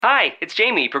Hi, it's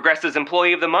Jamie, Progressive's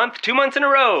Employee of the Month, 2 months in a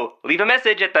row. Leave a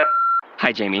message at the...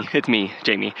 Hi, Jamie. It's me,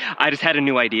 Jamie. I just had a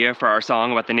new idea for our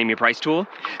song about the Name Your Price tool.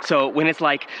 So when it's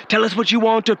like, tell us what you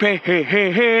want to pay, hey,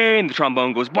 hey, hey, and the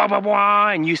trombone goes, blah, blah, blah,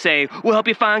 and you say, we'll help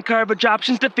you find coverage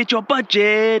options to fit your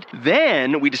budget.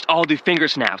 Then we just all do finger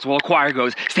snaps while a choir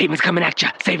goes, statements coming at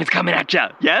ya, statements coming at ya.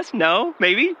 Yes? No?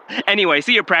 Maybe? Anyway,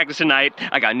 see you practice tonight.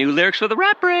 I got new lyrics for the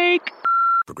rap break.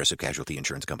 Progressive Casualty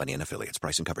Insurance Company and Affiliates.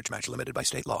 Price and coverage match limited by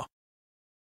state law.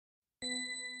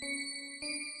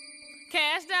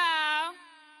 Cash down.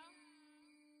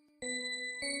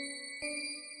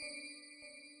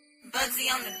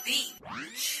 Bugsy on the beat.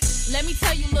 Let me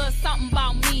tell you a little something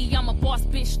about me. I'm a boss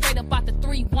bitch straight up out the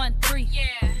 313.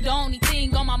 Yeah. The only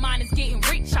thing on my mind is getting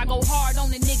rich. I go hard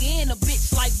on the nigga and a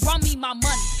bitch like run me my money.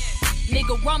 Yeah.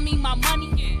 Nigga run me my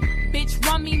money. Yeah. Bitch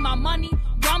run me my money.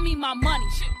 Run me my money.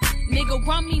 Nigga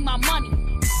run me my money.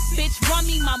 Bitch run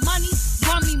me my money.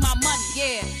 Run me my money,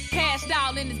 yeah. Cashed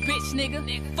out in this bitch,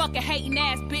 nigga. Fuck a hating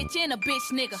ass bitch and a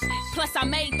bitch, nigga. Plus I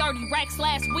made 30 racks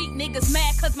last week. Niggas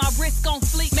mad cause my wrist gon'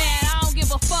 fleek. Man, I don't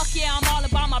give a fuck, yeah, I'm all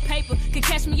about my paper. Could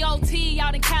catch me OT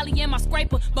out in Cali in my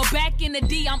scraper. But back in the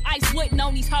D, I'm ice wooden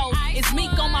on these hoes. It's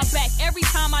meek on my back every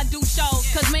time I do shows.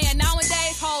 Cause man,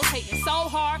 nowadays hoes hating so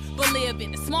hard. But live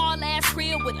in a small ass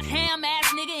crib with a ham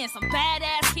ass nigga and some bad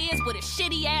ass kids with a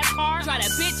shitty ass car. Try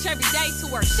that bitch every day to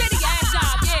her shitty ass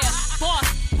job, yeah.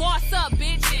 Boss up,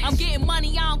 bitch. I'm getting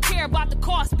money, I don't care about the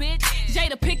cost, bitch.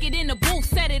 Jada Pickett in the booth,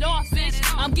 set it off, bitch.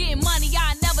 I'm getting money,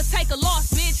 I never take a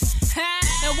loss, bitch.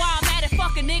 And while I'm at it,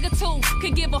 fuck a nigga too.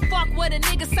 Could give a fuck what a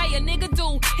nigga say a nigga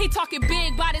do. He talking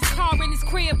big about his car in his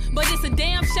crib, but it's a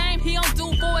damn shame he don't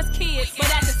do for his kids. But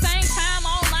at the same time,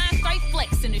 online straight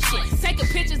flexing and shit. Taking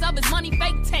pictures of his money,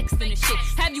 fake texting and shit.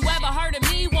 Have you ever heard of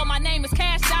me? Well, my name is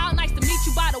Cash Doll. Nice to meet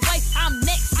you, by the way. I'm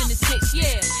next in this bitch,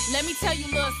 yeah. Let me tell you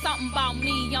a little something about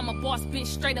me. I'm a boss bitch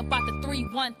straight up out the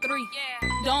 313. Yeah.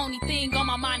 The only thing on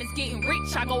my mind is getting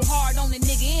rich. I go hard on the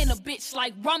nigga and a bitch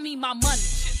like run me my money.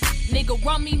 Nigga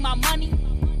run me my money.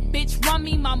 Bitch run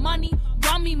me my money.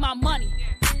 Run me my money.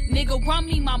 Nigga run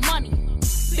me my money.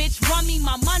 Bitch run me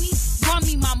my money. Run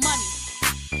me my money.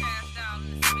 Cash down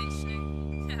in this bitch,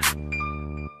 nigga.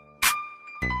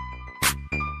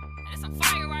 There's some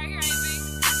fire right here, ain't we?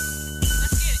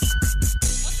 Let's get it.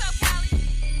 What's up, Callie?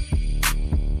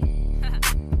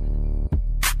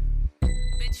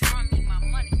 Bitch, run me my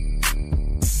money.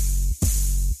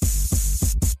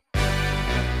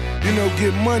 You know,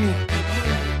 get money,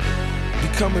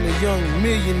 becoming a young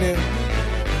millionaire,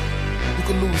 you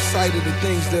can lose sight of the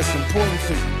things that's important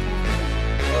to you.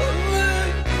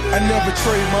 I never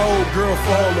trade my old girl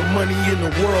for all the money in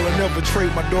the world. I never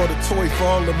trade my daughter toy for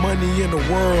all the money in the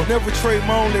world. Never trade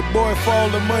my only boy for all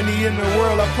the money in the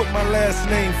world. I put my last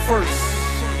name first.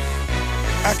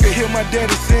 I could hear my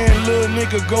daddy saying, little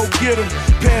nigga, go get him.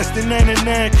 Past the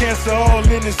 99, cancer all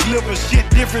in his liver. Shit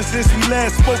different since we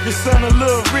last spoke. His son a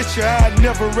little richer. I'd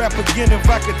never rap again if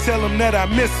I could tell him that I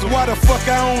miss him. Why the fuck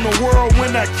I own the world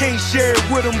when I can't share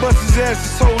it with him? Bust his ass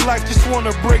his whole life, just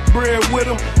wanna break bread with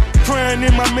him. Crying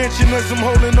in my mansion as I'm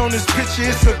holding on this picture.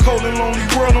 It's a cold and lonely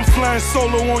world. I'm flying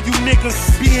solo on you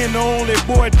niggas. Being the only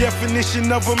boy,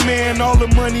 definition of a man. All the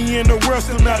money in the world,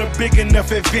 still not a big enough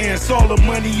advance. All the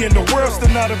money in the world, still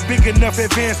not a big enough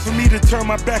advance for me to turn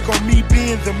my back on me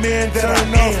being the man that I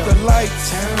am. Turn off the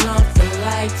lights. Turn off the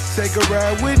lights. Take a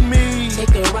ride with me.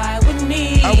 Take a ride with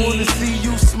me. I wanna see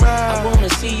you smile. I wanna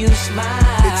see you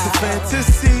smile. It's a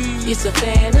fantasy. It's a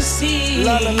fantasy.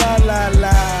 La la la la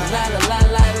la. La la la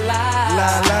la la.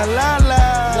 La la la la.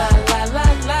 La la la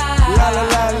la. La la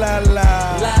la la la.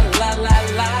 La la la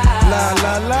la. La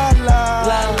la la la.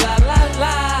 La la la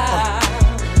la.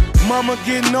 Mama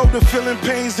getting older, feeling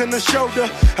pains in the shoulder.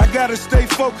 I gotta stay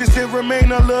focused and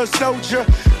remain a little soldier.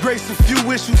 Grace a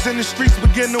few issues in the streets,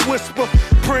 begin to whisper.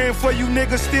 Praying for you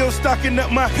niggas, still stocking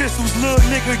up my pistols. Little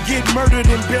nigga get murdered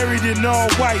and buried in all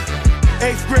white.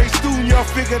 8th grade student, y'all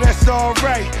figure that's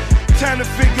alright. Time to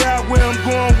figure out where I'm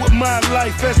going with my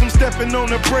life as I'm stepping on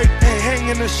the brake and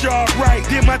hanging the sharp right.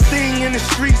 Did my thing in the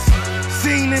streets,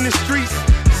 seen in the streets.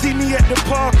 See me at the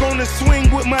park on the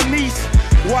swing with my niece.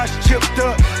 Watch chipped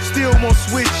up, still won't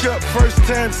switch up. First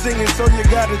time singing, so you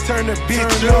gotta turn the bitch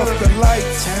Turn up. off The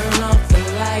lights. Turn off the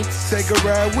lights. Take a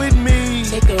ride with me.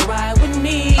 Take a ride with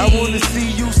me. I wanna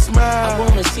see you smile. I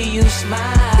wanna see you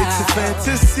smile. It's a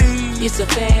fantasy. It's a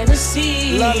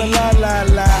fantasy. La la la la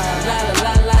la. La la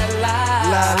la la la.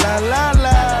 La la la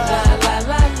la. La la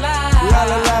la la. La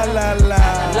la la la la.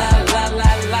 La la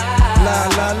la la. La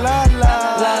la la la.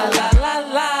 La la la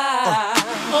la.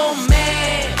 Oh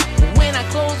man, when I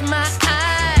close my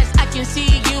eyes, I can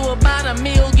see you about a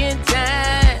million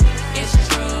times. It's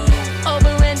true.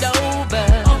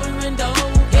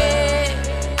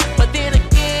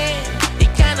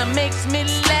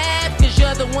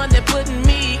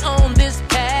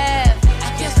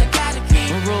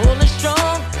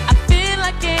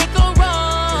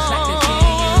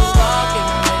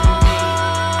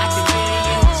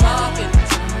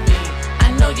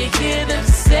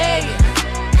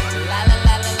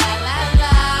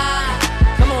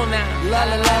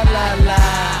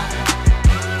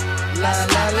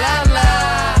 la la la.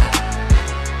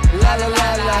 La la la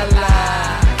la la.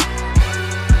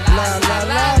 La la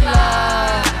la la.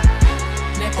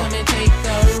 Now come and take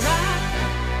a ride.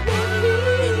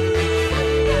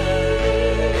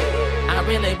 I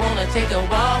really wanna take a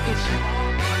walk with you.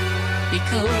 Be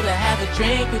cool to have a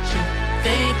drink with you.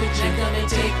 Think with you. Come and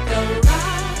take a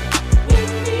ride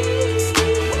with me.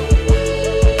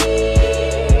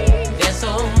 There's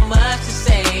so much to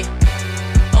say.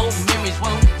 Old memories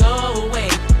won't go away.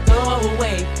 Go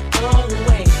away. Go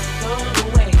away. Go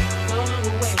away. Go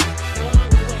away.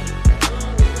 Go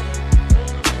away.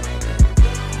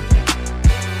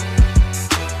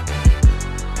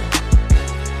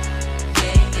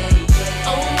 Yeah, yeah, yeah.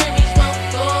 Old memories won't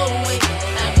go away.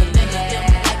 I remember them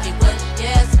like it was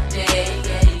yesterday.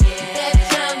 That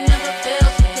time never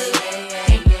felt so good.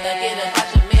 Can't forget about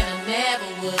your man, I never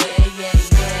would.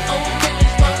 Old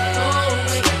memories won't go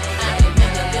away. I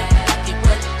remember them like it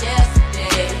was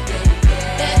yesterday.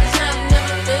 That time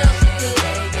never felt so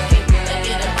good. Can't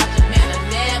forget about your man, I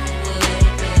never would.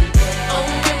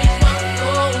 Old memories won't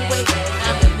go away.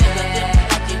 I remember them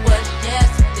like it was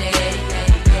yesterday.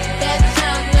 That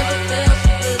time never felt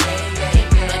so good.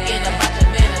 Can't forget about your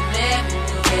man, I never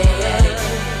would.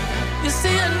 You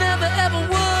see, I never ever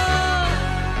would.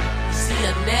 You see,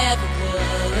 I never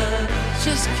would.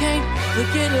 Just can't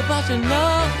forget about you, no,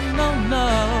 no, no.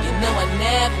 You know I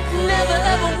never would. Never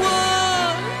ever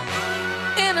would.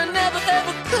 And I never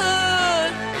ever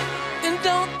could. And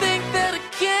don't think that I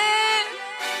can.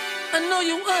 I know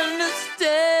you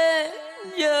understand,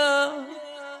 yeah.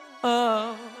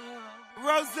 Oh.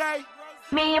 Rose.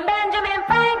 Me and Benjamin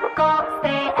Franco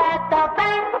stay at the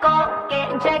Banco,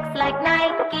 getting checks like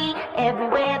Nike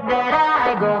everywhere that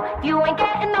I go. You ain't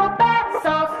getting no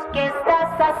pesos, ¿qué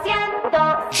estás haciendo?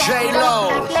 J-Lo.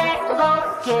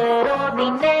 Quiero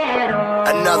dinero.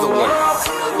 Another one.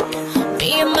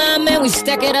 Me and my man, we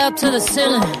stack it up to the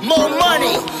ceiling. More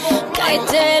money.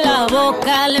 Cállate la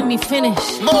boca, let me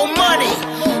finish. More money.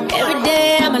 Every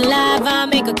day I'm alive, I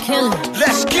make a killing.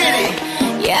 Let's get it.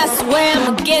 Yeah, I swear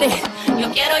I'ma get it. Yo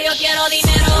quiero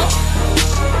dinero.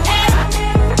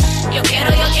 Yo quiero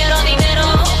dinero.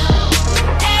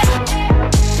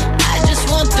 I just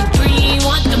want the green,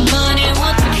 want the money,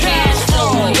 want the cash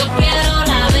flow. Yo quiero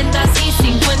la venta, sí,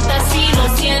 50, sí, lo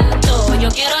siento. Yo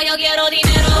quiero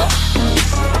dinero.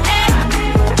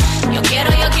 Yo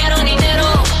quiero dinero.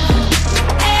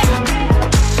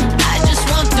 I just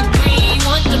want the green,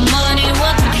 want the money,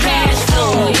 want the cash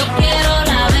flow. Yo quiero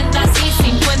la venta, sí,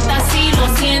 50, sí, lo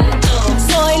siento.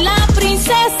 Soy la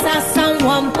princesa San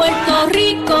Juan, Puerto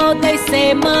Rico. They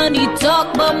say money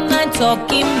talk, but my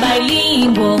talking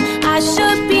bilingual. I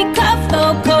should be cuffed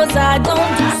though, cause I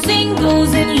don't do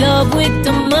singles. In love with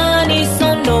the money,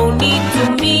 so no need to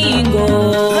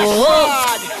mingle.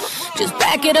 Just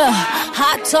back it up.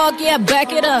 Hot talk, yeah,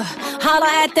 back it up. Holla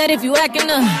at that if you acting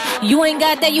up. You ain't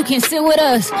got that, you can sit with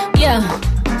us. Yeah.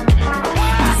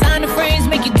 Designer frames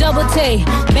make you double take.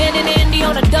 Ben and Andy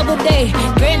on a double day.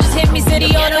 Grand just hit me,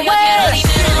 city on the way.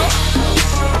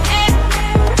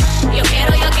 Yo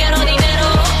quiero dinero.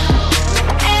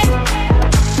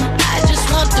 I just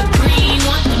want the green,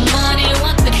 want the money,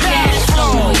 want the cash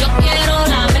flow. Yo quiero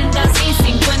la venta, sí,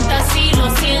 50, sí, lo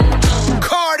siento.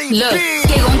 Cardi Look, B.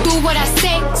 they gon' do what I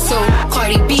say, so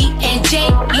Cardi B and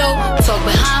J-Lo talk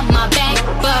behind my back,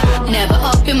 but never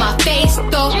up in my face,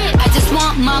 though. I just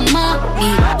want my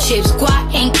money, chips,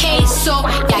 guac, and queso.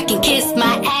 Y'all can kiss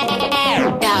my ass,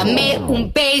 dame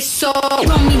un beso.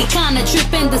 Dominicana,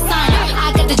 drippin' designer.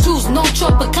 I got the juice, no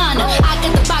Tropicana. I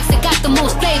got the box that got the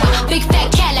most flavor. Big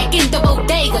fat cat like in the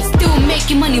bodega. Still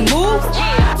making money move?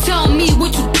 Tell me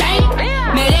what you think.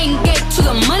 Merengue to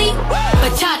the money,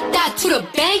 bachata to the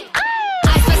bank.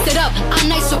 I spice it up, I'm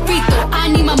nice sofrito. I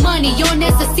need my money, yo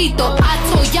necesito. I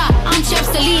told ya, I'm Chef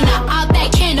Selena. I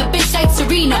backhand a bitch like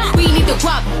Serena. We need the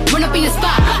guap, run up in your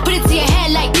spot. Put it to your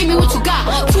head like, give me what you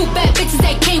got. Two bad bitches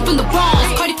that came from the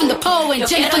Bronx. Cardi from the pole and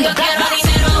Jenny from the back.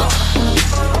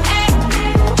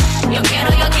 Yo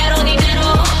quiero dinero.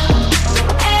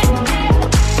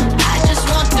 I just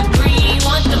want the green,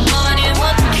 want the money,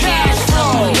 want the cash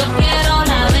flow. Yo quiero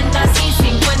la venta, sí,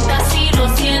 50, sí, lo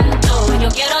siento. Yo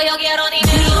quiero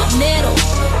dinero.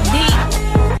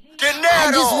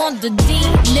 I just want the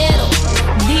dinero.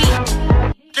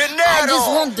 I just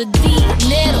want the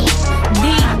dinero.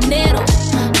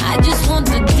 I just want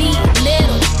the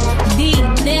dinero.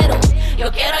 Yo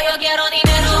quiero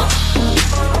dinero.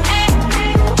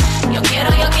 Yo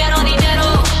quiero dinero.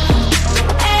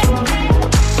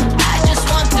 I just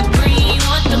want the green,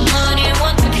 want the money,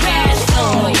 want the cash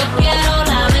flow. Yo quiero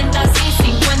la venta, sí,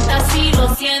 50, sí, lo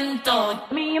siento.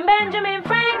 Me and Benjamin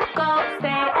Franco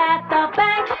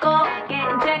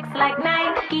like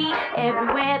Nike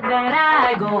everywhere that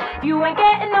I go. If you ain't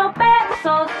getting no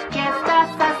pesos, ¿qué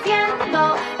estás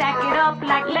haciendo? Stack it up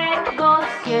like Legos,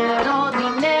 quiero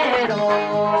dinero.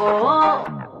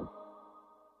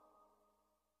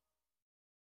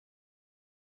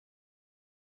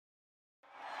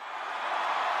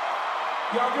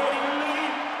 Y'all ready to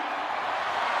leave?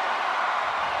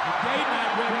 They not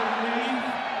ready to leave.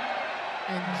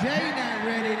 And Jay not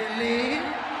ready to leave.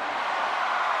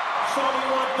 There's only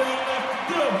one thing left to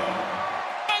do.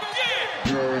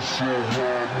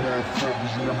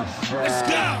 Let's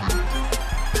go.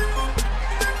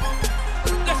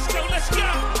 Let's go, let's go.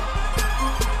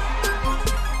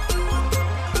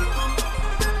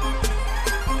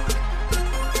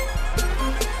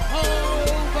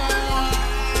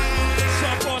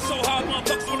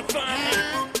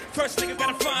 First nigga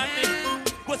gotta find me.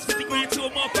 What's 50 grand to a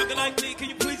motherfucker like me? Can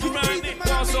you please remind me?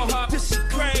 Ball so hard, this shit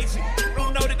crazy.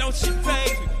 Don't know that no shit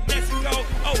phase me. Mexico,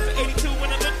 0 for 82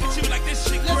 when I look at you like this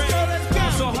shit crazy.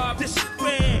 Ball so hard, this shit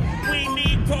red. We ain't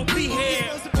need Pope be here.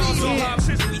 Ball so hard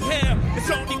since we here. It's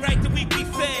only right that we be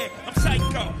fair. I'm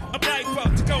psycho, I'm lipo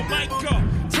to go Michael.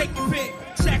 Take the pick,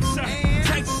 Jackson,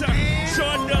 Tyson,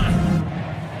 Sean Dunn.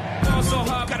 Ball so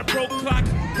hard, got a broke clock.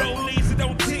 Rollies that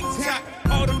don't tick tock.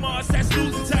 All the Mars, that's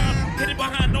losing time. Getting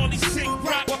behind all these sick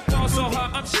rock. Ball so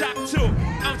hard, I'm shocked too.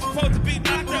 I'm supposed to be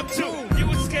knocked up too. You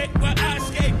escape, but I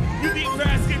escape. You be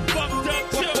fast, get fucked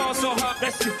up too. Ball so hard,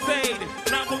 that's your faded.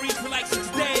 Now I'm gonna reach for like 6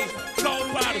 days.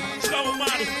 Gold bottle, slow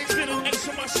model. Still H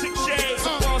on my 6 shades.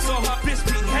 Ball so hard, bitch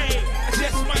behave. I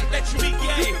just might let you be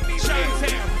gay.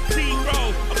 Chi-Town,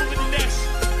 D-Road, I'm moving the next.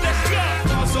 Let's go.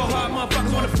 Ball so hard,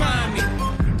 motherfuckers wanna find me.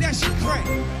 That shit crack.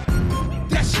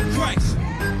 That shit cracks.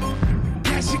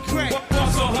 That shit cracks. Ball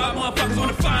so hard, motherfuckers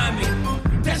wanna find me.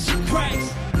 That shit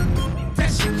cracks.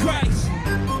 That shit cracks.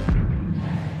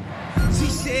 She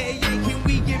said, yeah, can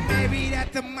we get married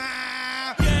at the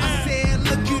mile? Yeah. I said,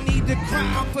 look, you need to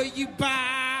cry for you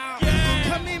bow. Yeah.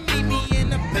 Come and meet me in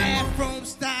the bathroom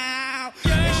style.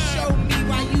 Yeah. And show me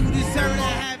why you deserve to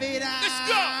have it all. Let's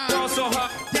go. Ball so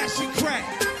hard. That shit crack.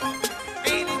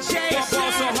 Ain't it Jay?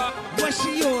 Ball so hard. What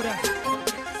she order?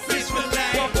 Fish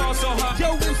fillet. Ball so hard.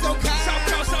 Yo, we so cold. So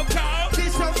cold, so cold.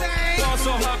 This whole thing. Ball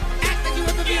so hard. Act like you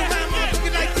ever be around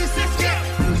motherfucker like this. Let's go.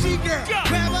 Bougie girl. Go.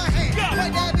 Grab her hand. Go.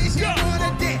 What that bitch you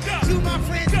wanna dance? Go. To my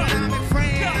friends when I'm in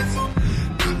France. Go.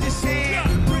 I'm just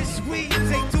saying, Prince Williams,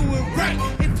 they do it right.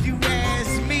 If you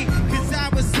ask me, cause I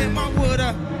was in my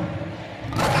water.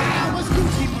 I was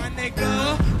Gucci, my nigga.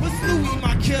 Was Louis,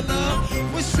 my killer.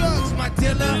 Was Shrugs, my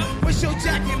dealer. Was your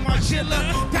jacket, my chiller.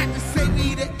 Doctors say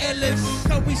we the illest,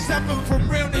 so we suffer from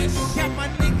realness. Got my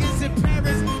niggas in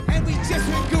Paris, and we just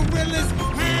went gorillas.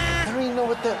 I don't even know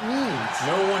what that means.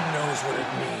 No one knows what it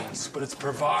means, but it's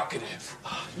provocative.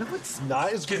 No, it's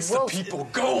not. It's gets gross. the people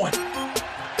going.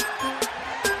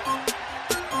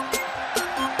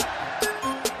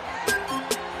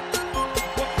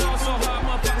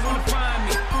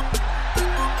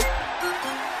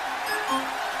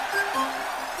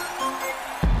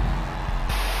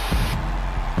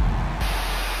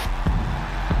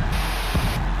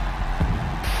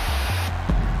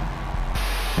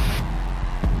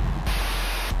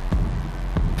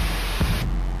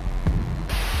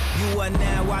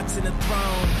 To the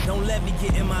throne. Don't let me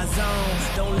get in my zone.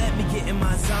 Don't let me get in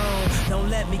my zone. Don't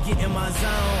let me get in my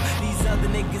zone. These other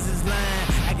niggas is lying,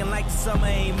 acting like the summer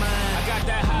ain't mine. I got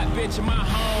that hot bitch in my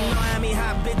home. You know how many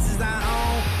hot bitches I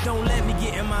own? Don't let me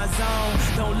get in my zone.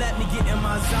 Don't let me get in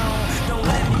my zone. Don't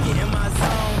let me get in my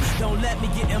zone. Don't let me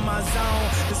get in my zone.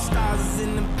 The stars is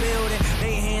in the building.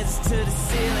 They hands to the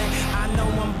ceiling. I know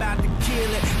I'm about to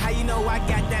kill it. How you know I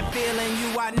got that feeling?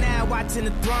 You are now watching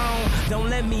the throne. Don't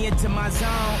let me into my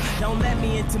zone. Don't let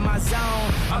me into my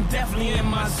zone. I'm definitely in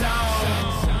my zone.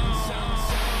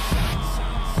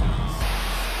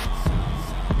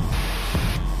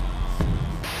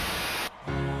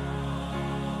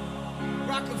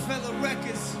 Rockefeller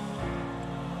Records.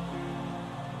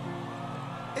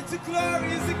 It's a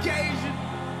glorious occasion.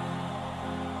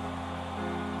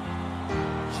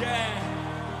 Yeah.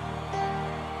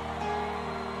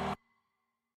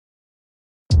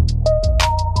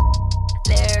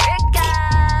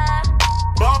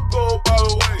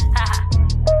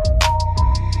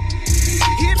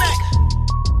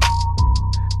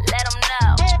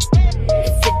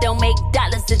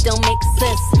 It don't make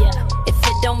sense. Yeah. If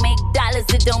it don't make dollars,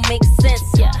 it don't make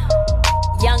sense. Yeah.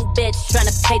 Young bitch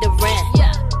tryna pay the rent.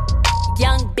 Yeah.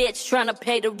 Young bitch tryna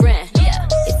pay the rent. Yeah.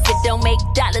 If it don't make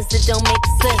dollars, it don't make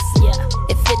sense. Yeah.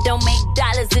 If it don't make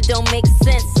dollars, it don't make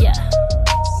sense. Yeah.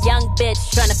 Young bitch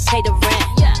tryna pay the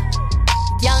rent. Yeah.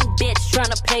 Young bitch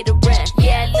tryna pay the rent.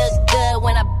 Yeah, it look good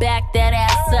when I back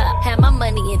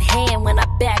hand when I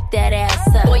back that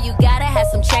ass up. Boy, you gotta have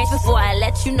some change before I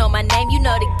let you know my name. You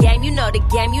know the game, you know the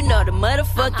game, you know the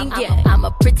motherfucking game. I'm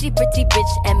a pretty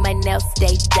bitch and my nails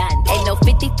stay done. Ain't no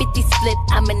 50-50 split,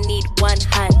 I'ma need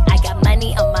 100. I got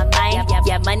money on my mind,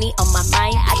 yeah, money on my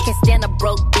mind. I can't stand a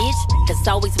broke bitch that's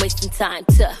always wasting time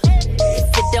to.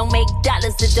 If it don't make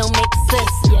dollars, it don't make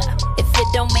sense, yeah. If it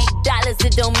don't make dollars,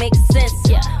 it don't make sense,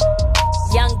 yeah.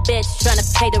 Young bitch tryna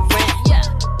pay the rent, yeah.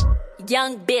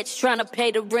 Young bitch tryna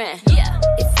pay the rent, yeah.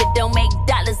 If it don't make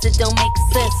dollars, it don't make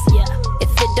sense, yeah. If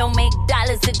it don't make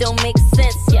dollars, it don't make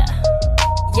sense, yeah.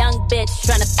 Young bitch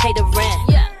tryna pay the rent,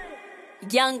 yeah.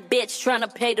 Young bitch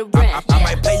tryna pay the rent. I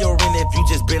might pay your rent if you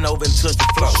just bend over and touch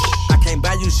the floor. I can't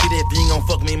buy you shit if you ain't gon'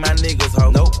 fuck me, my niggas,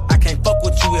 ho. Nope. I can't fuck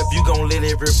with you if you gon' let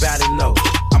everybody know.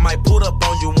 I might put up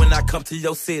on you when I come to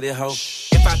your city, ho.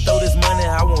 If I throw this money,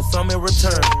 I want some in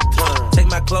return. Take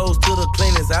my clothes to the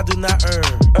cleaners, I do not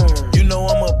earn. You know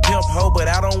I'm a pimp, ho, but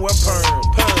I don't wear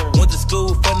perm. Went to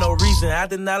school for no reason, I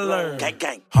did not learn.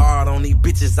 Gang. Hard on these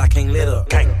bitches, I can't let up.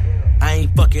 Gang. I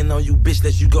ain't fucking on you, bitch,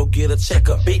 let you go get a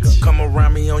checkup. Bitch, come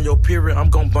around me on your period,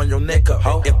 I'm gon' burn your neck up.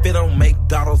 Ho. If it don't make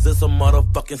dollars, it's a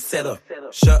motherfucking setup.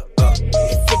 Shut up.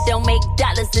 If it don't make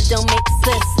dollars, it don't make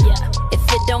sense, yeah.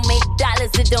 If it don't make dollars,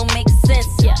 it don't make sense,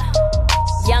 yeah.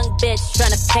 Young bitch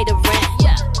tryna pay the rent,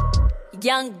 yeah.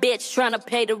 Young bitch tryna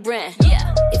pay the rent,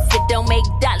 yeah. If it don't make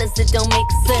dollars, it don't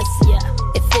make sense, yeah.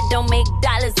 If it don't make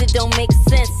dollars, it don't make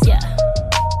sense, yeah.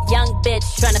 Young bitch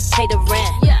tryna pay the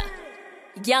rent, yeah.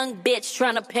 Young bitch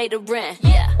tryna pay the rent,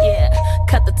 yeah.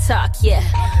 Cut the talk, yeah.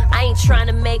 I ain't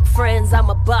tryna make friends,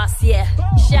 I'm a boss, yeah.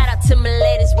 Shout out to my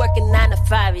ladies working 9 to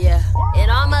 5, yeah.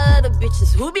 And all my other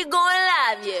bitches who be going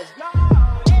live, yeah.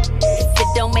 If it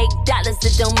don't make dollars,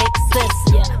 it don't make sense,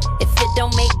 yeah. If it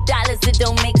don't make dollars, it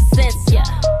don't make sense, yeah.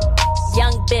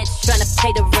 Young bitch tryna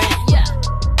pay the rent, yeah.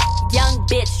 Young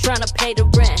bitch tryna pay the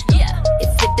rent, yeah.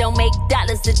 If it don't make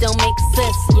dollars, it don't make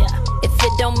sense, yeah. If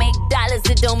it don't make dollars,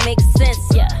 it don't make sense,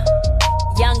 yeah.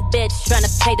 Young bitch tryna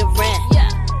pay the rent, yeah.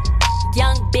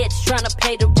 Young bitch tryna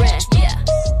pay the rent, yeah.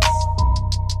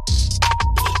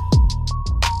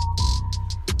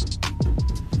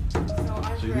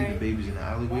 So you think the baby's in the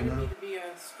alleyway now? You to be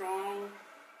a strong,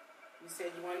 you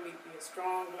said you wanted me to be a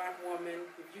strong black woman.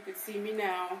 If you could see me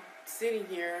now, sitting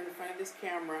here in front of this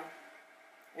camera,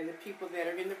 and the people that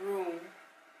are in the room,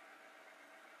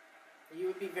 you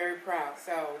would be very proud.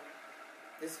 So,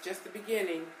 this is just the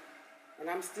beginning, and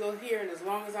I'm still here, and as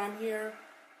long as I'm here,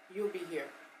 you'll be here.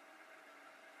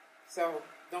 So,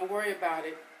 don't worry about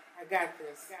it. I got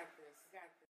this.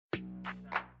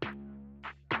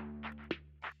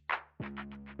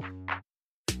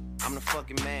 I'm the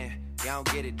fucking man, y'all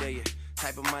don't get it, do you?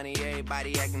 Type of money,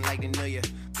 everybody acting like they knew you.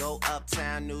 Go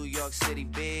uptown, New York City,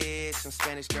 bitch. Some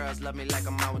Spanish girls love me like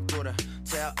I'm out with Duda.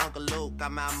 Tell Uncle Luke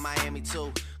I'm out in Miami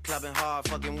too. Clubbing hard,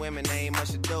 fucking women, they ain't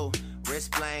much to do.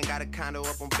 Wrist playing, got a condo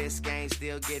up on Biscayne.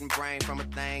 Still getting brain from a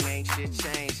thing, ain't shit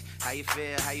changed. How you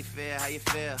feel, how you feel, how you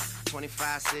feel?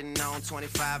 25 sitting on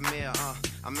 25 mil,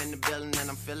 I'm in the building and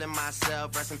I'm feeling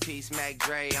myself. Rest in peace, Mac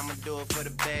Dre, I'ma do it for the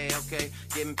bay, okay?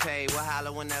 Getting paid, we'll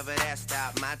holler whenever that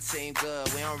stop. My team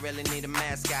good, we don't really need a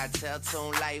mascot. Tell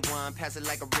Tune Light One, pass it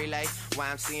like a relay.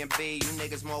 YMCMB, you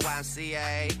niggas more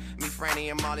YMCA. Me, Franny,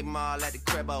 and Molly Mall at the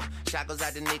cribbo. Shot goes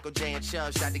out to Nico, J, and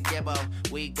Chubb, shot to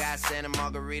Gibbo. We got Santa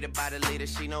Margarita by the leader.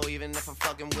 She know even if I'm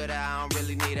fucking with her, I don't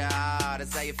really need her. Ah,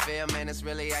 that's how you feel, man, that's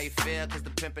really how you feel. Cause the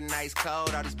pimpin' nice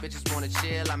cold, all these bitches wanna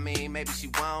chill. I mean, maybe she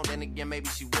won't, then again, maybe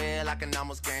she will. I can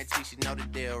almost guarantee she know the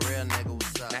deal. Real nigga,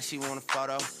 what's up? Now she want a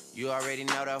photo, you already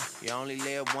know though. You only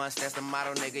live once, that's the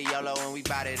motto, nigga. YOLO, and we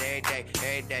bout it every day,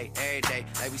 every day, every day.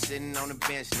 Like we sitting on the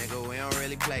bench, nigga, we don't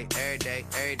really play. Every day,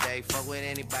 every day, fuck what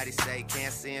anybody say.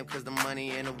 Can't see him cause the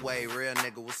money in the way. Real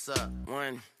nigga, what's up?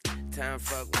 One time,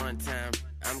 fuck one time.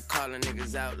 I'm calling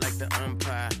niggas out like the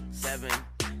umpire. 7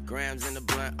 grams in the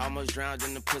blunt, almost drowned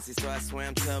in the pussy, so I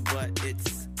swam to her butt.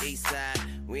 It's east side,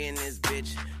 we in this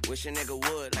bitch. Wish a nigga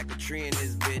would, like a tree in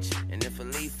this bitch. And if a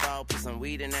leaf fall, put some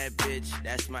weed in that bitch.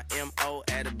 That's my M.O.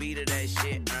 at a beat of that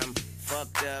shit. I'm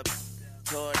fucked up,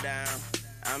 tore down,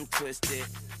 I'm twisted,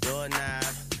 doorknob,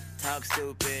 talk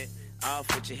stupid,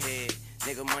 off with your head.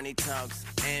 Nigga money talks,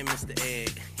 and Mr.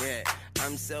 Egg, yeah.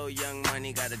 I'm so young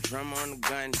money, got a drum on the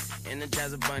gun,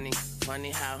 Energizer bunny. Funny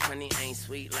how honey ain't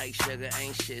sweet like sugar,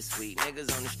 ain't shit sweet.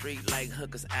 Niggas on the street like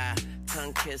hookers, I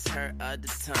tongue kiss her other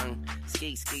tongue.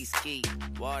 Ski, ski, ski,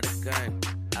 water gun.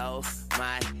 Oh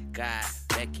my God,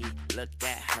 Becky, look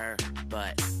at her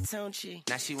butt. Don't she?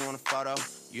 Now she want a photo.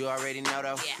 You already know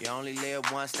though. You only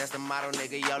live once, that's the motto,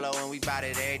 nigga. YOLO, and we bout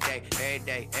it every day, every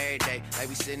day, every day. Like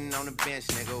we sitting on the bench,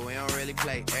 nigga. We don't really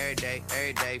play every day,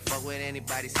 every day. Fuck what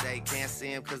anybody say. Can't see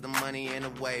him cause the money in the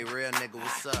way. Real nigga,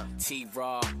 what's up?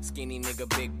 T-Raw, skinny nigga,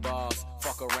 big balls.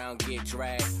 Fuck around, get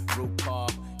dragged.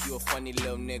 RuPaul, you a funny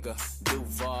little nigga.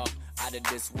 Duval, out of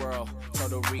this world.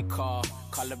 Total recall.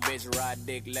 Call a bitch, ride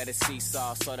dick, let it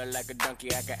seesaw. Sorta like a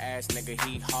donkey, act a ass nigga,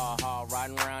 he ha ha.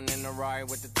 Riding around in a Rari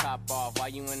with the top off. Why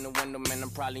you in the window, man? I'm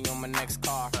probably on my next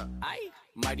car.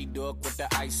 Mighty Duck with the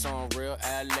ice on. Real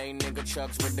LA nigga,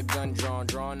 Chucks with the gun drawn.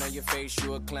 Drawn on your face,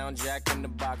 you a clown, Jack in the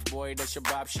box. Boy, that's your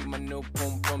bop, she my new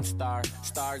boom boom star.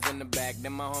 Stars in the back,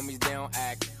 then my homies, they don't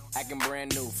act. Acting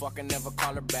brand new, fucking never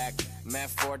call her back. Matt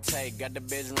Forte, got the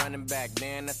bitch running back.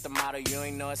 Then that's the motto, you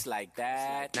ain't know it's like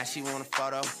that. Now she want a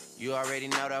photo, you already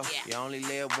know though. You only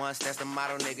live once, that's the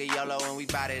motto, nigga. YOLO, and we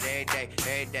bout it every day,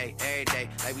 every day, every day.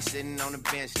 Like we sitting on the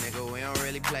bench, nigga. We don't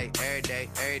really play every day,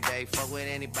 every day. Fuck what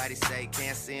anybody say.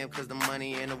 Can't see him cause the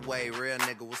money in the way. Real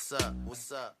nigga, what's up?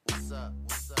 What's up? What's up?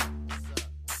 What's up? What's up?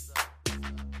 What's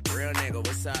up? Real nigga,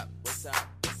 what's up? What's up?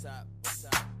 What's up? What's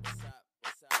up? What's up?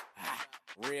 What's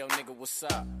up? Real nigga, what's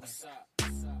up? What's up?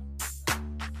 What's up?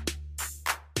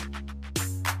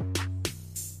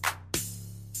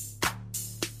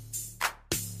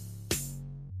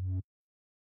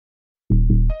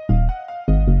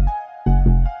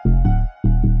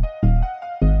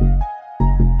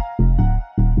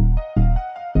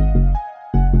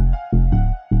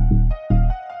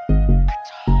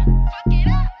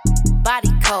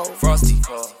 Body cold, Frosty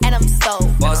cold, and I'm so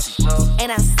bossy,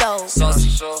 and I'm so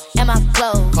saucy, and my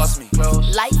clothes cost me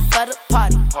clothes, light for the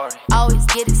party. Always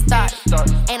get it started,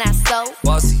 and I so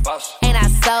bossy, and I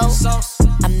so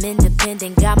I'm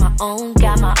independent, got my own boo.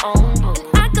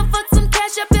 And I can fuck some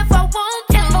cash up if I want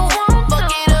to.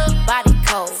 Fuck it up, body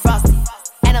cold, frosty,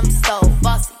 and I'm so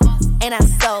bossy, and I'm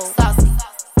so saucy,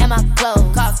 and my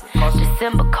clothes cost me.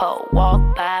 December cold,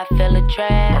 walk by, feel a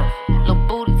draft. Little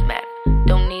booties matter,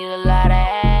 don't need a lot of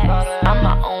ass. I'm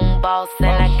my own boss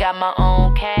and I got my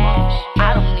own cash.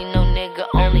 I don't need no nigga,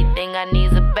 only thing I need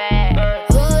is a bag.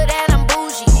 Hood and I'm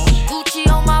bougie, Gucci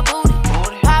on my booty.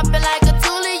 Poppin' like a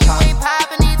toolie, you ain't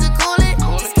poppin', need to cool it.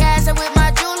 It's cash up with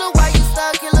my jeweler, why you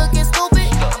stuck here looking stupid?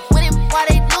 Winning, why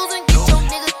they losing? Get your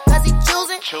nigga, cause he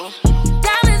choosing.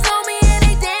 Diamonds on me and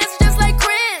they dance just like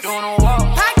Chris.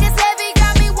 Pockets heavy,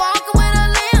 got me walking with a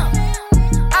limp.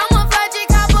 I'm a fly J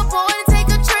copper boy to take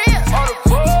a trip.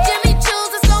 Jimmy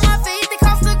Choo's, it's on my feet, they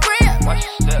cost a grip.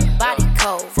 Body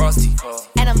cold, frosty cold,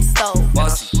 and I'm so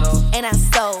bossy, and I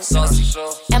so saucy,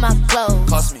 and my clothes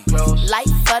cost me clothes, light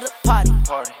for the party.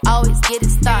 Always get it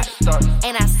started,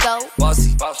 and I so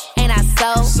bossy, and I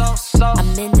so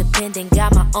I'm independent,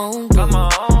 got my own boo. And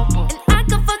I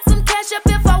can fuck some cash up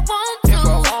if I want to.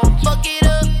 Fuck it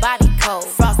up, body cold,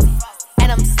 frosty,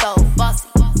 and I'm so bossy,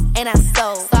 and I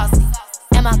so saucy,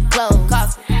 and my clothes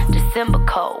cost me. December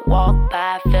cold, walk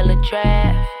by, feel a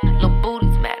draft. Little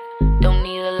booties matter, don't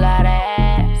need a lot of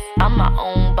ass. I'm my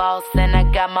own boss and I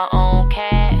got my own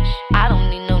cash. I don't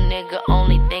need no nigga,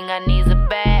 only thing I need is a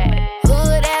bag.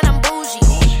 Hood and I'm bougie,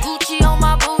 Gucci on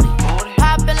my booty.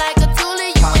 Poppin' like a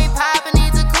toolie, you ain't poppin',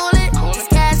 need to cool it. It's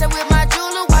cash up with my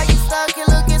jeweler, why you stuck here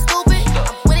looking stupid?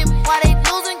 Winning, why they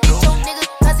losing? Get your nigga,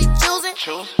 cause he choosing.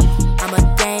 I'm a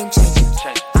game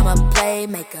changer, I'm a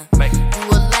playmaker. You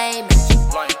a lame,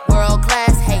 world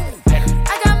class hater.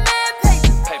 I got mad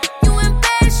paper, you in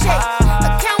bad shape.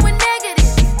 Account with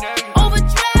negative,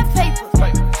 overdraft paper.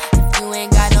 If you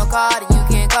ain't got no card, then you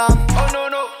can't call me.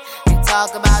 And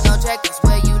talk about no check, that's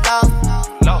where you lost.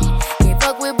 Can't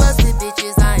fuck with busted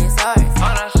bitches, I ain't sorry.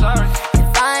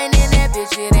 If I ain't in that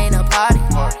bitch, it ain't a party.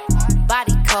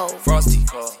 Body cold, frosty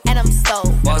cold, and I'm so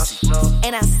bossy,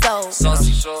 and I so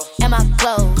saucy, and my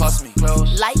clothes cost me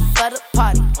clothes, light for the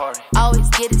party. Always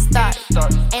get it started,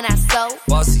 and I so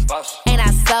bossy, and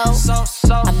I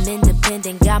so I'm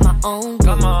independent, got my own boo.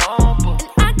 And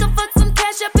I can fuck some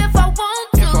cash up if I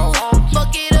want to.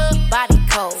 Fuck it up, body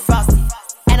cold, frosty,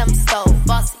 and I'm so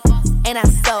bossy, and I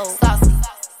so saucy,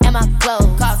 and my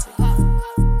clothes cost me.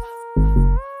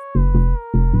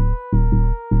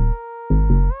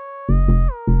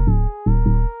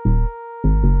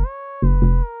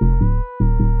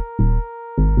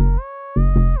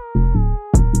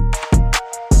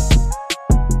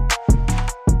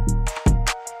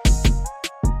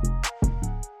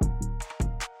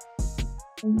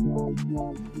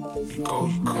 Go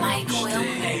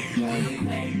stay.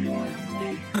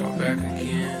 Come back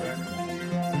again.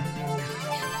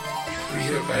 We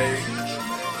here, baby.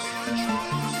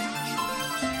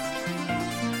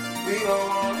 don't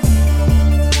wanna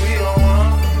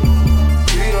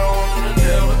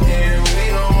never end. We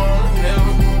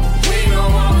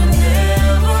don't wanna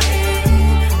never end.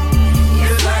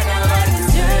 It's like our life is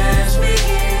just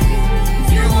begin.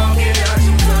 You walking out,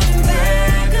 you coming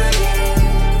back again.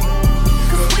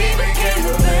 'Cause we became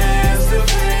the best of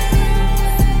friends.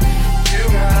 You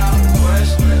got all the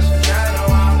questions, I know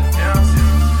all the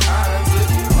answers. I done took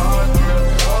you hard, girl,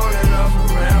 holding up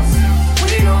around you.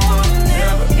 We don't wanna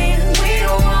never end. We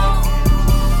don't wanna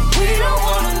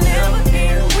never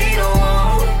end. We don't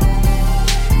want.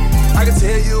 I can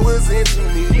tell you was into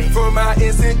me from our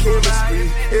instant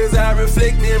chemistry. As I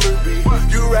reflect memory,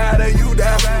 you ride or you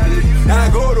die for me. I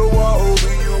go to war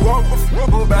over you, walk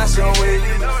before by showing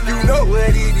you. You know what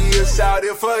it is, shout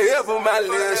it forever, my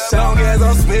little song. As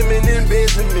I'm swimming in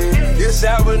Benjamin, your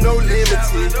shower no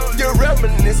limited. You're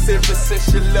reminiscent,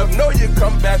 recession love, know you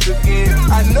come back again.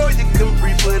 I know you can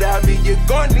breathe without me, you're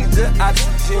gonna need your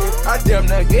oxygen. I damn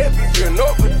near gave you an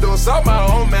overdose on my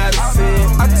own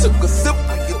medicine. I took a sip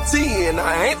of your tea and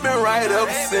I ain't been right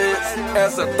ever since.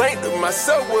 As I think to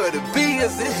myself, what it be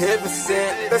is it heaven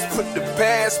sent. Let's put the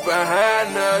past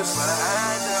behind us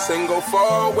and go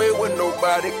far away where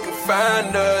nobody can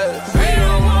find us. We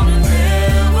don't wanna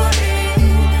never end.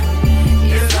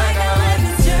 It's like our life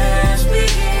is just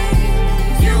begin.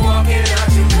 You walking out,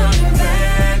 you coming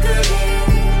back again.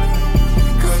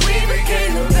 'Cause we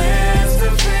became the best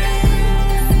of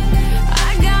friends. I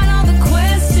got all the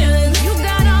questions, you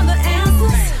got all the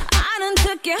answers. I done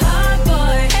took your heart,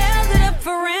 boy, held it up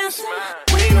for ransom.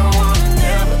 We don't wanna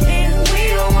never end. We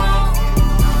don't wanna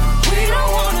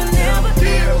never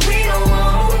end. We don't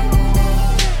want.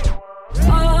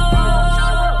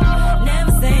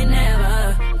 Never say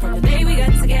never. From the day we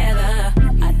got together,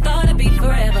 I thought it'd be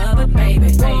forever, but baby,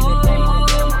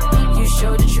 you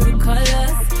showed your true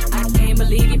colors. I can't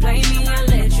believe you played me and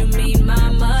let you meet my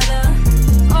mother.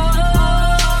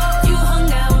 You hung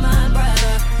out with my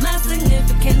brother, my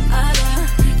significant other.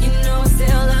 You know I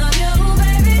still love you,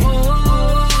 baby.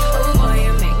 Boy,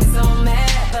 you make me so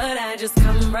mad, but I just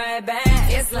come right back.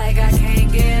 It's like I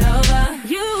can't get over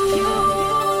you.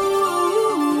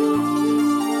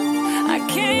 I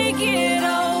can't get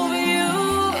over you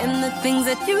and the things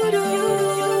that you do.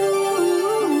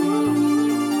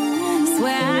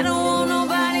 Swear I don't want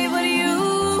nobody but you,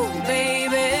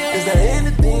 baby. Is there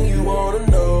anything you wanna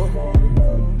know?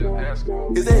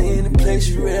 Is there any place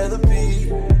you'd rather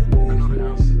be?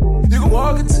 You can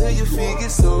walk until your feet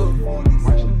get sore.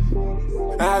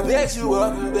 I bet you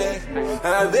walking back.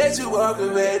 I bet you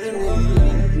walking back to me.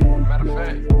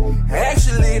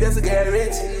 Actually, that's a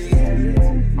guarantee.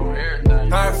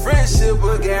 Our friendship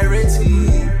a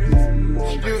guarantee.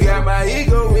 You got my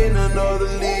ego in another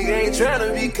league. Ain't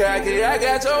tryna be cocky. I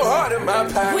got your heart in my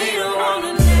pocket. We don't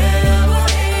wanna never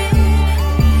end.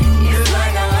 It's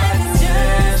like our life is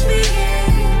just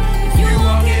begin. You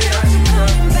walking out, you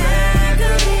coming back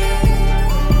again.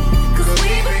 'Cause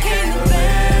we became the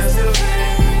best of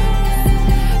friends.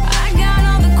 I got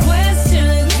all the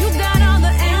questions, you got all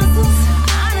the answers.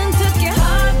 I done took your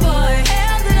heart, boy,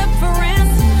 held it up for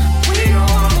ransom. We don't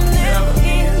wanna never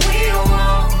end. We don't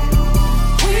wanna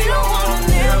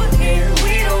never end.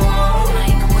 We don't want.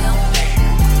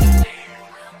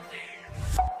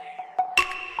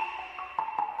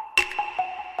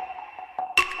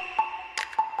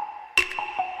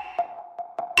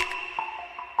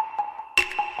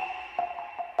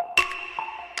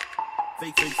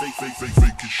 Fake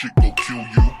shit gon' kill you.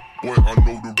 Boy, I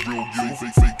know the real you.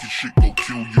 Fake shit gon'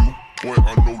 kill you. Boy, I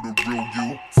know the real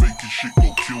you. Fake shit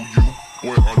gon' kill you.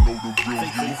 Boy, I know the real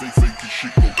you. Fake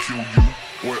shit gon' kill you.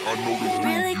 Boy, I know the real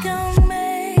Really you. gon'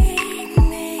 make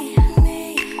me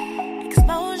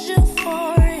expose you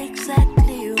for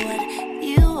exactly what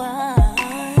you are.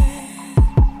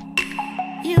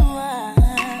 You are.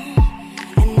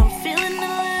 And I'm feeling a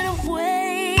little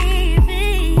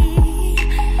wavy.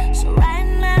 So right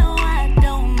now I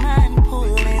don't mind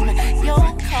pulling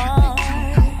your car.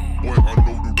 Boy, I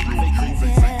know the real you.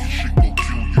 Fake shit gon'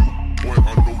 kill you. Boy, I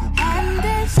know the real you. And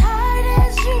as hard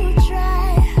as you try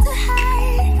to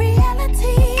hide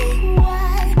reality, why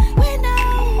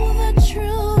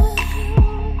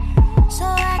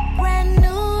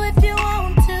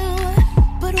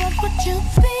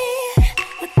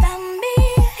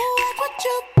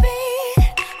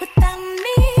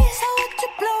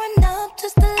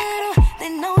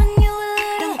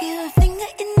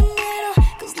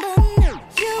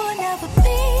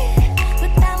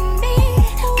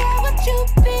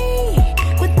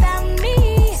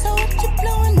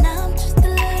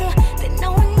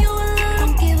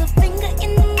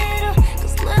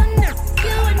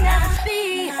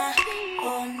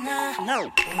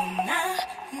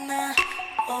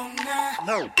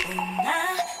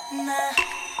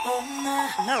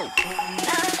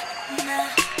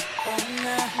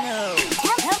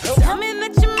Tell me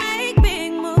that you make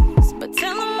big moves, but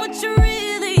tell them what you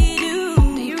really do.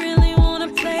 Do you really wanna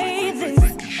play this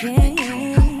game?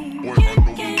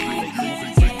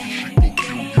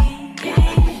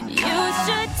 You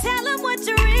should tell them what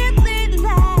you really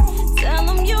like. Tell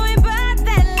them you ain't about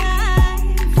that life.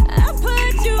 I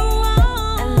put you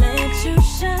on and let you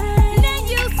shine. Then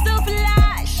you so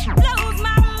flash, blows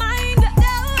my mind.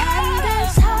 And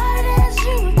as hard as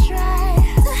you try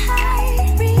to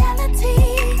hide reality,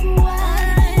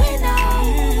 why we know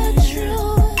the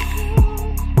truth.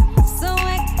 So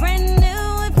act brand new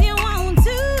if you want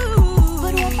to.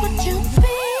 But what would you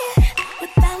be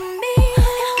without me?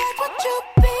 What would you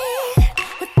be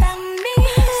without me?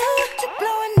 So what you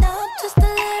blowing up just a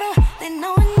little? They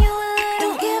knowing you a little.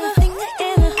 Don't give a finger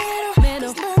in the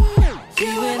middle.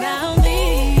 You without me.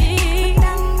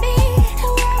 Without me.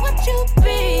 Where would you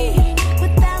be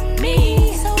without me?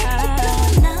 So what you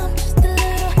blowing up just a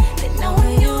little? They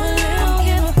knowing you a little. Don't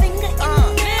give a finger in the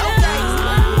middle.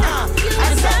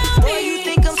 I said, boy, you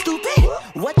think I'm stupid?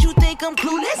 What you think I'm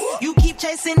clueless? You keep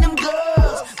chasing them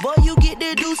girls, boy, you get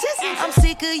the deuces. I'm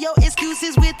sick of your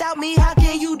excuses. Without me, how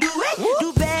can you do it?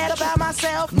 Do bad about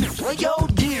myself, yo,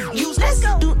 dude, useless.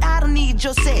 Dude, I don't need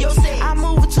your sex. I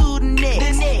move it to the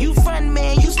next. You front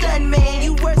man, you stun man,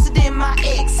 you worse than my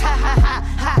ex. Ha ha ha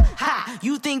ha ha.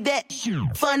 You think that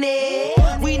funny?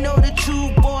 We know the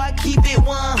truth, boy. Keep it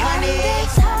 100.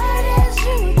 As hard as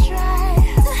you try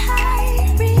to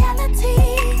hide reality,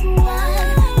 why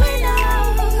we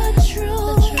know the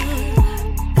truth.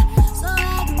 So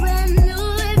act brand new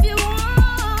if you want.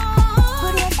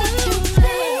 But what would you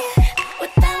be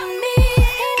without me?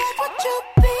 What would you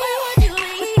be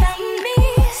without me?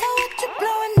 So what you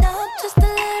blowing up just a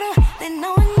little? They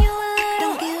knowing you a little.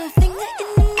 Don't give a finger in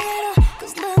the middle.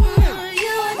 'Cause love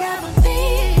you would never be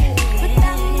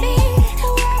without me.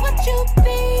 Where would you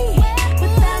be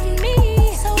without me?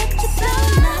 So what you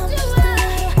blowing up just a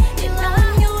little? They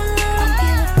knowing you a little. Don't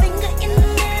give a finger in the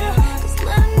middle. 'Cause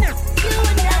love you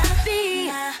would never be.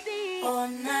 Oh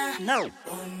nah, no.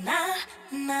 Oh nah,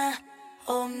 nah.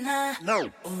 Oh nah, no.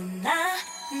 Oh nah,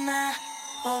 nah.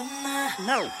 Oh nah,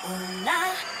 no. Oh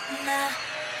nah, nah.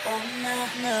 Oh nah,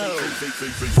 no.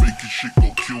 Fake shit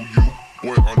gon' kill you.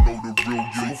 Boy, I know the real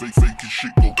you. Fake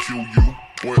shit gon' kill you.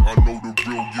 Boy, I know the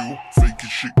real you. Fake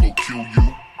shit gon' kill you.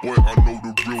 Boy, I know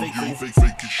the real you.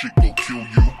 Fake shit gon' kill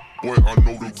you. Boy, I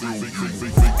know the real you.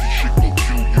 Fake shit gon' kill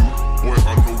you.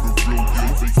 Boy, I know the real you.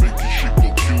 Fake shit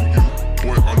gon' kill you.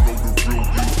 Boy, I know the real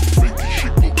you. Fake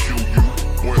shit gon' kill you.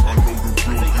 Boy, I know the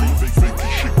real you. Fake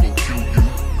shit gon' kill you.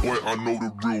 Boy, I know the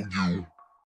real you.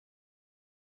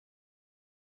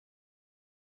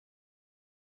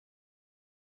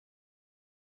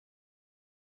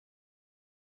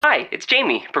 Hi, it's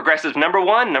Jamie, Progressive's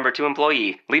 #1, #2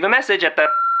 employee. Leave a message at the...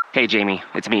 Hey, Jamie,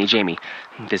 it's me, Jamie.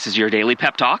 This is your daily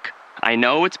pep talk. I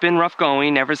know it's been rough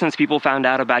going ever since people found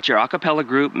out about your a cappella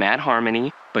group, Mad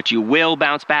Harmony, but you will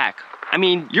bounce back. I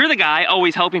mean, you're the guy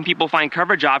always helping people find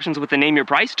coverage options with the Name Your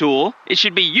Price tool. It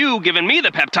should be you giving me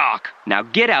the pep talk. Now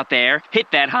get out there,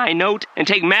 hit that high note, and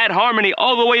take Mad Harmony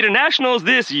all the way to nationals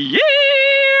this year!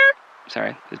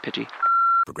 Sorry, it's pitchy.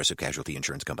 Progressive Casualty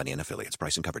Insurance Company and Affiliates.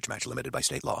 Price and coverage match limited by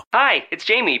state law. Hi, it's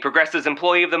Jamie, Progressive's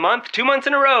Employee of the Month, 2 months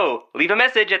in a row. Leave a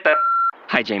message at the...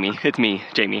 Hi, Jamie. It's me,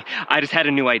 Jamie. I just had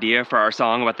a new idea for our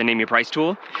song about the Name Your Price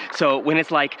tool. So when it's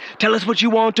like, tell us what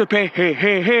you want to pay, hey,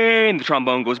 hey, hey, and the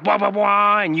trombone goes, blah, blah,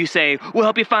 blah, and you say, we'll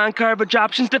help you find coverage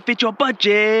options to fit your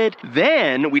budget.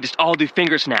 Then we just all do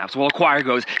finger snaps while a choir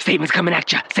goes, savings coming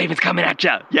at ya, savings coming at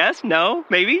ya. Yes? No?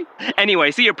 Maybe?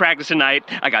 Anyway, see you practice tonight.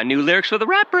 I got new lyrics for the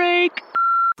rap break.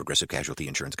 Progressive Casualty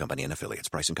Insurance Company and Affiliates.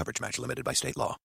 Price and coverage match limited by state law.